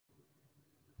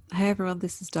Hi everyone,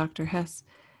 this is Dr. Hess.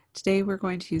 Today we're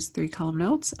going to use 3-column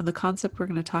notes, and the concept we're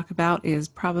going to talk about is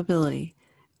probability,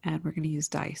 and we're going to use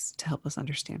dice to help us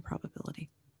understand probability.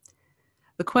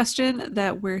 The question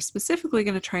that we're specifically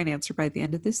going to try and answer by the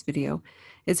end of this video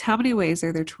is how many ways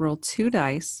are there to roll 2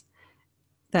 dice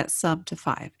that sum to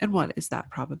 5, and what is that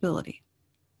probability?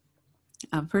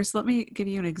 First, let me give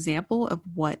you an example of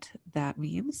what that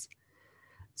means.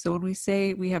 So when we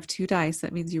say we have 2 dice,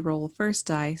 that means you roll the first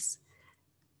dice,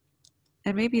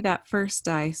 and maybe that first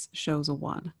dice shows a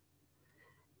 1.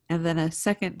 And then a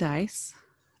second dice,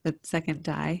 the second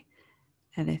die,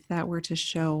 and if that were to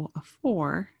show a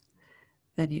 4,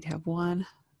 then you'd have 1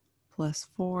 plus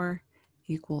 4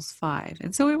 equals 5.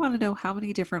 And so we want to know how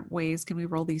many different ways can we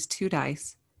roll these 2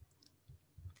 dice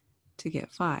to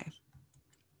get 5.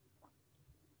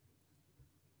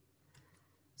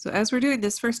 So as we're doing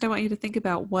this, first I want you to think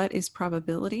about what is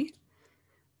probability.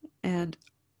 And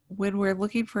when we're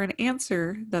looking for an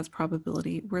answer that's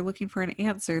probability, we're looking for an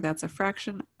answer that's a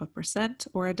fraction, a percent,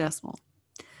 or a decimal.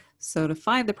 So to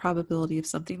find the probability of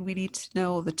something, we need to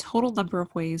know the total number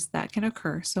of ways that can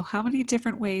occur. So how many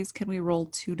different ways can we roll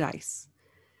 2 dice?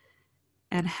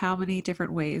 And how many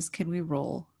different ways can we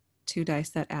roll 2 dice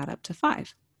that add up to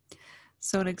 5?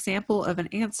 So an example of an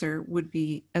answer would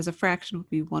be, as a fraction, would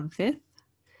be 1/5.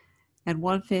 And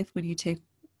 1/5, when you take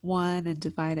 1 and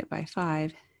divide it by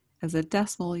 5, as a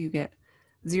decimal, you get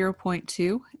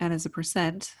 0.2, and as a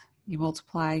percent, you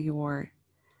multiply your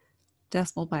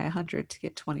decimal by 100 to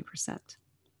get 20%.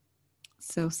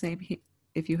 So same here,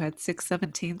 if you had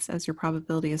 6/17 as your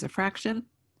probability as a fraction,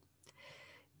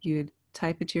 you'd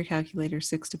type into your calculator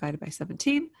 6 divided by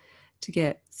 17 to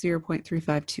get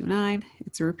 0.3529.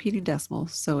 It's a repeating decimal,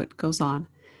 so it goes on.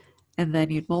 And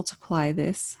then you'd multiply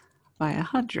this by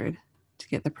 100 to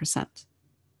get the percent.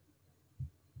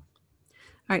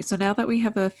 All right, so now that we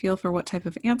have a feel for what type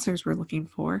of answers we're looking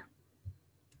for,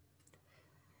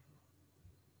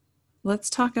 let's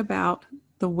talk about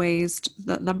the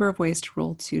number of ways to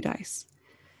roll 2 dice.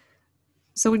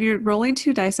 So when you're rolling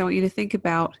 2 dice, I want you to think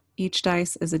about each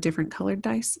dice as a different colored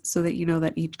dice so that you know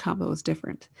that each combo is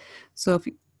different. So if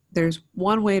there's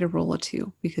one way to roll a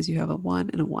 2 because you have a 1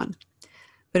 and a 1.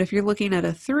 But if you're looking at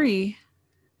a 3,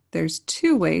 there's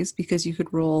 2 ways because you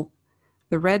could roll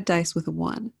the red dice with a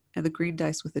 1 and the green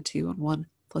dice with a 2, and 1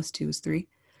 plus 2 is 3.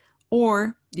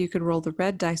 Or you could roll the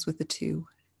red dice with a 2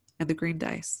 and the green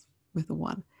dice with a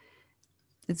 1.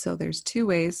 And so there's 2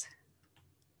 ways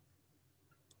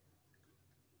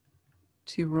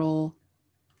to roll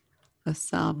a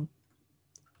sum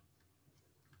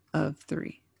of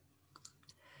 3.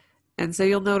 And so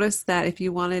you'll notice that if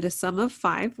you wanted a sum of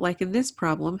 5, like in this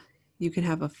problem, you can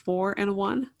have a 4 and a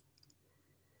 1,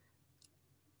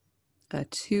 a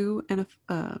 2 and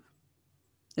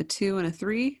a 2 and a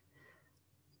 3,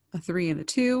 a 3 and a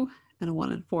 2, and a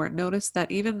 1 and 4. Notice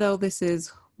that even though this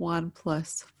is 1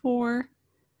 plus 4,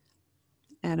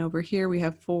 and over here we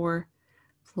have 4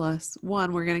 plus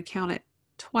 1, we're going to count it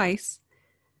twice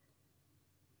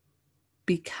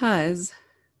because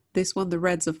this one, the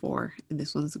red's a 4, and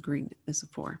this one's the green is a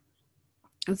 4.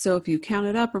 And so if you count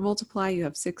it up or multiply, you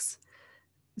have six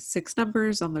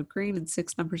numbers on the green and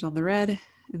 6 numbers on the red.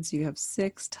 And so you have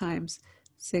 6 times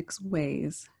 6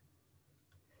 ways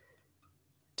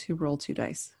to roll 2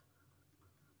 dice.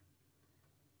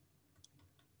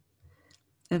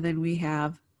 And then we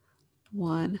have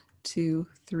 1, 2,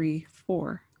 3,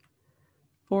 4.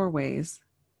 4 ways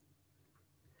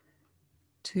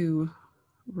to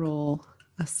roll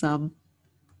a sum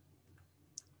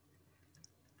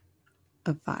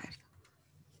of 5.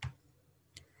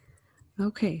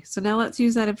 Okay, so now let's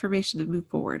use that information to move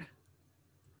forward.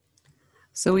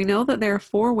 So we know that there are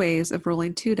 4 ways of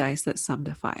rolling 2 dice that sum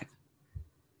to 5.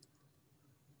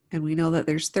 And we know that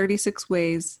there's 36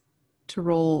 ways to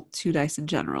roll 2 dice in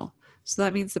general. So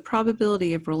that means the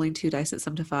probability of rolling 2 dice that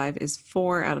sum to 5 is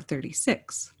 4 out of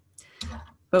 36.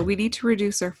 But we need to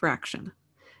reduce our fraction.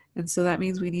 And so that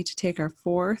means we need to take our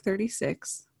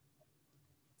 4/36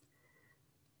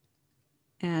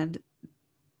 and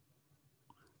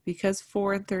because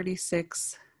 4 and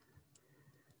 36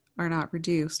 are not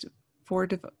reduced, 4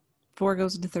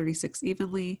 goes into 36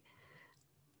 evenly,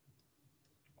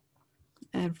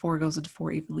 and 4 goes into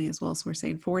 4 evenly as well. So we're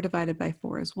saying 4 divided by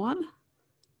 4 is 1,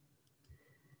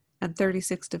 and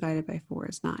 36 divided by 4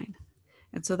 is 9.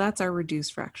 And so that's our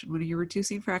reduced fraction. When you're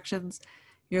reducing fractions,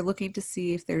 you're looking to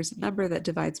see if there's a number that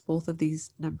divides both of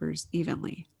these numbers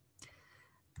evenly.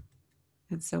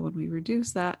 And so when we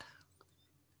reduce that,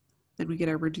 then we get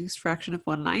our reduced fraction of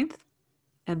 1/9.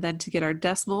 And then to get our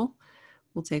decimal,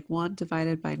 we'll take 1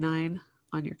 divided by 9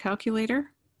 on your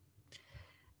calculator.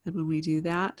 And when we do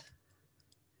that,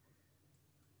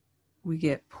 we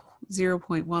get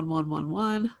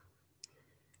 0.1111.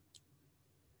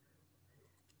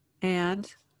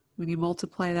 And when you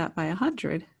multiply that by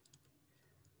 100,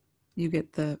 you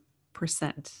get the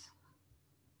percent.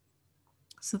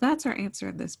 So that's our answer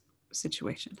in this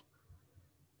situation.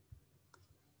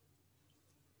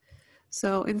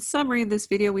 So in summary, in this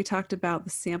video, we talked about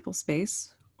the sample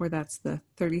space, or that's the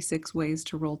 36 ways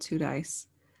to roll 2 dice,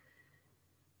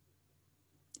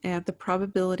 and the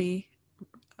probability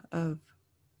of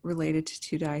related to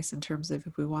 2 dice in terms of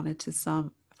if we wanted to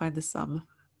find the sum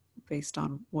based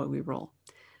on what we roll.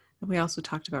 And we also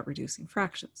talked about reducing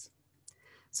fractions.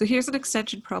 So here's an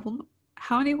extension problem.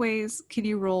 How many ways can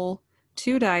you roll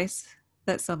 2 dice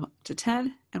that sum up to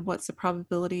 10, and what's the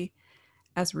probability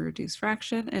as we reduce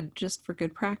fraction? And just for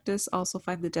good practice, also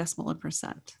find the decimal and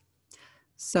percent.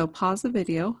 So pause the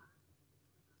video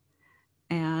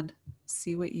and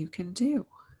see what you can do.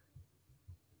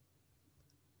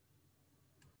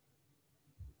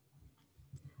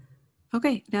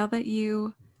 Okay, now that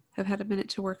you have had a minute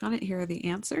to work on it, here are the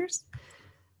answers.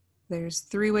 There's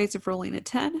 3 ways of rolling a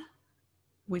 10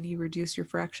 when you reduce your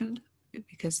fraction,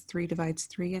 because 3 divides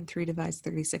 3 and 3 divides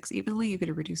 36 evenly, you get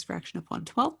a reduced fraction of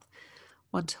 1/12.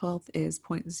 1/12 is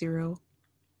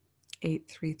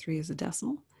 0.0833 as a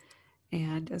decimal,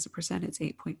 and as a percent, it's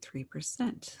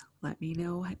 8.3%. Let me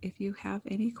know if you have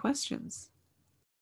any questions.